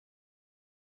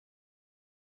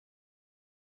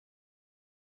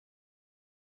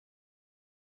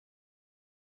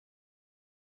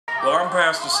Well, I'm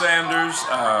Pastor Sanders.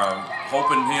 Hope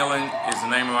and Healing is the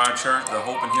name of our church, the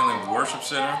Hope and Healing Worship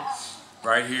Center,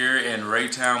 right here in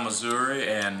Raytown, Missouri.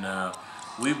 And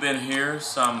we've been here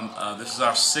this is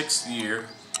our 6th year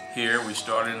here. We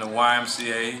started in the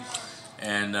YMCA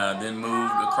and then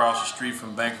moved across the street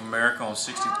from Bank of America on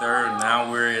 63rd. And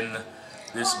now we're in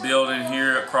this building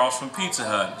here across from Pizza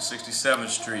Hut, 67th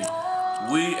Street.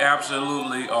 We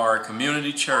absolutely are a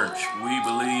community church. We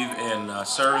believe in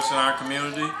service in our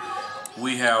community.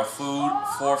 We have food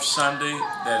 4th Sunday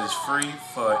that is free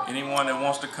for anyone that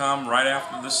wants to come right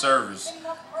after the service.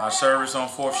 Our service on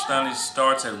 4th Sunday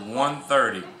starts at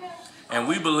 1:30. And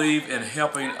we believe in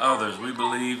helping others. We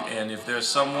believe in if there's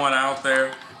someone out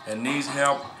there that needs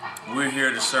help, we're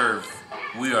here to serve.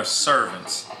 We are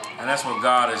servants. And that's what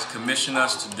God has commissioned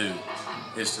us to do,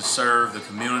 is to serve the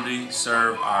community,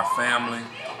 serve our family,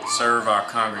 serve our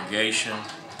congregation,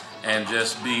 and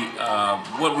just be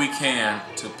what we can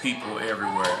to people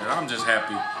everywhere. And I'm just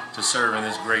happy to serve in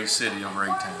this great city of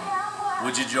Raytown.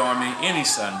 Would you join me any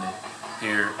Sunday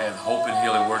here at Hope and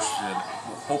Healing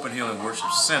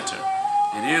Worship Center?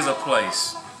 It is a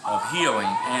place of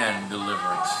healing and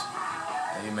deliverance.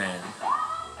 Amen.